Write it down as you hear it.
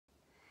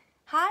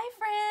Hi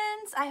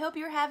friends! I hope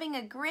you're having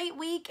a great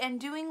week and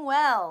doing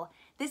well.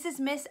 This is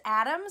Miss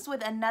Adams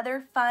with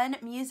another fun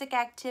music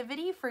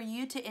activity for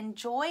you to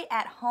enjoy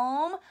at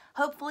home,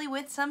 hopefully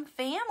with some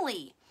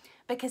family.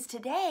 Because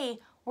today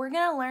we're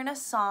going to learn a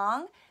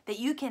song that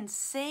you can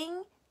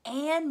sing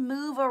and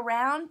move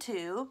around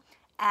to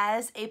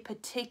as a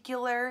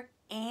particular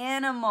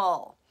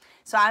animal.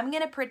 So I'm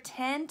going to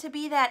pretend to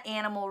be that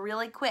animal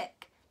really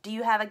quick. Do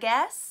you have a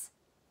guess?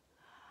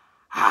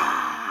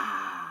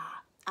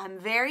 I'm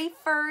very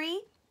furry.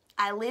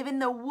 I live in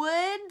the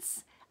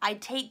woods. I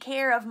take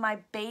care of my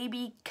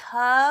baby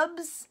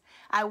cubs.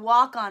 I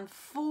walk on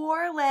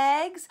 4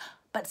 legs,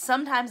 but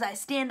sometimes I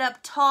stand up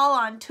tall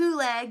on 2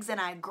 legs and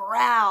I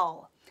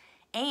growl.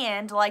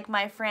 And like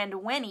my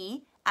friend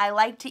Winnie, I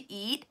like to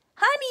eat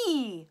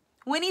honey.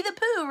 Winnie the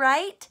Pooh,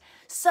 right?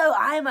 So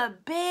I'm a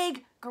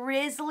big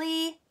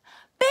grizzly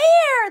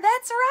bear.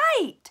 That's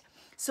right.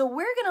 So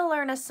we're going to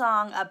learn a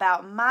song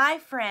about my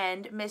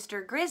friend,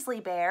 Mr. Grizzly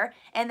Bear,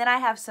 and then I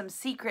have some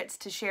secrets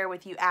to share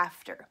with you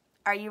after.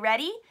 Are you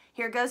ready?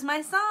 Here goes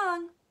my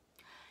song.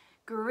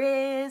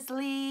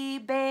 Grizzly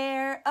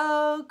bear,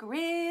 oh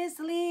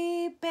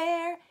grizzly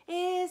bear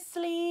is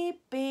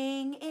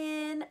sleeping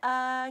in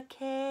a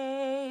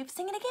cave.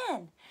 Sing it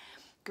again.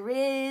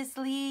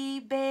 Grizzly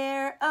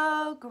bear,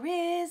 oh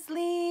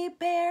grizzly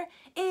bear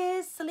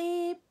is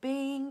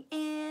sleeping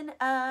in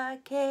a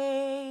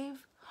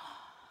cave.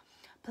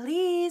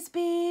 Please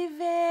be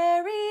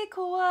very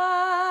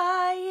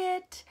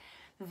quiet,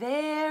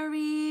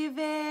 very,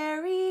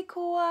 very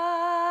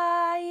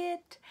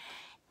quiet.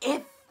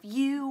 If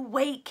you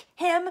wake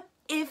him,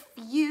 if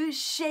you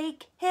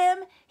shake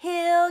him,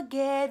 he'll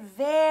get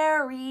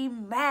very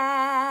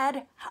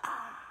mad.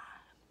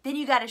 Then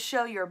you got to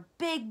show your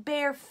big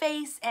bear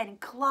face and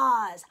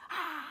claws.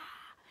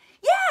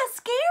 Yeah,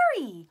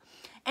 scary.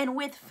 And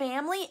with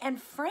family and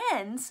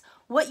friends,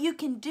 what you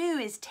can do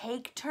is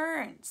take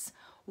turns.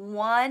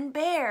 One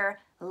bear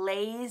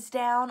lays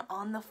down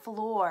on the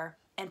floor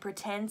and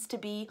pretends to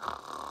be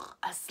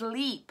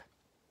asleep.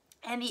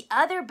 And the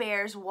other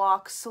bears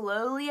walk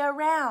slowly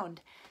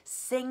around,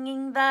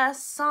 singing the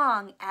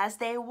song as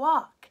they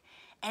walk.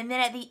 And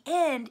then at the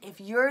end, if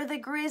you're the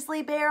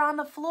grizzly bear on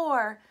the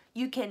floor,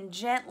 you can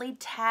gently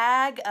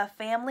tag a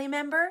family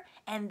member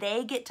and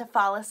they get to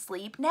fall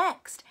asleep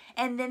next.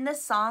 And then the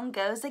song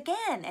goes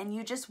again and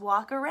you just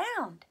walk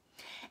around.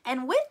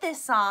 And with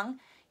this song,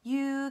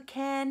 you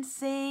can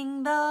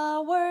sing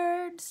the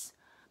words.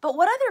 But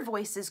what other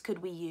voices could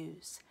we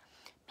use?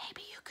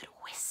 Maybe you could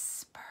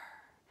whisper,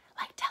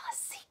 like tell a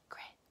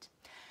secret.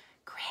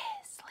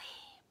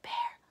 Grizzly bear,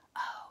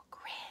 oh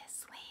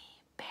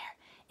grizzly bear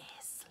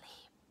is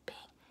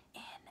sleeping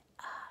in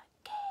a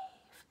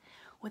cave.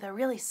 With a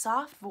really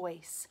soft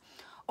voice.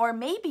 Or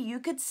maybe you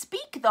could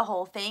speak the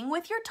whole thing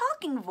with your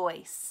talking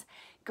voice.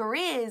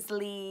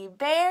 Grizzly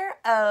bear,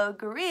 oh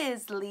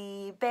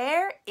grizzly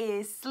bear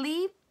is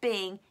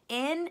sleeping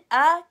in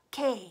a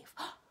cave.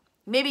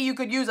 Maybe you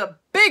could use a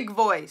big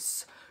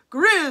voice.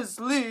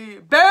 Grizzly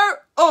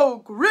bear,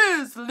 oh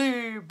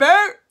grizzly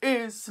bear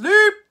is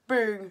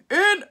sleeping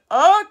in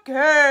a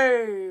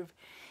cave.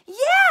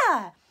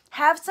 Yeah,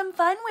 have some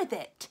fun with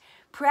it.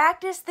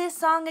 Practice this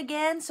song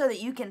again so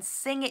that you can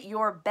sing it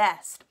your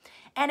best.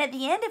 And at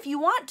the end, if you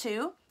want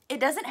to, it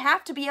doesn't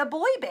have to be a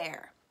boy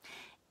bear.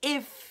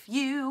 If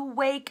you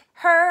wake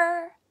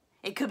her,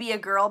 it could be a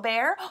girl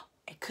bear.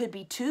 It could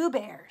be 2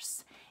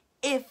 bears.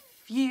 If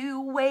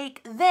you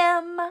wake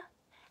them,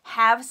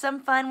 have some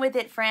fun with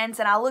it, friends,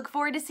 and I'll look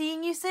forward to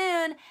seeing you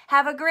soon.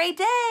 Have a great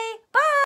day. Bye.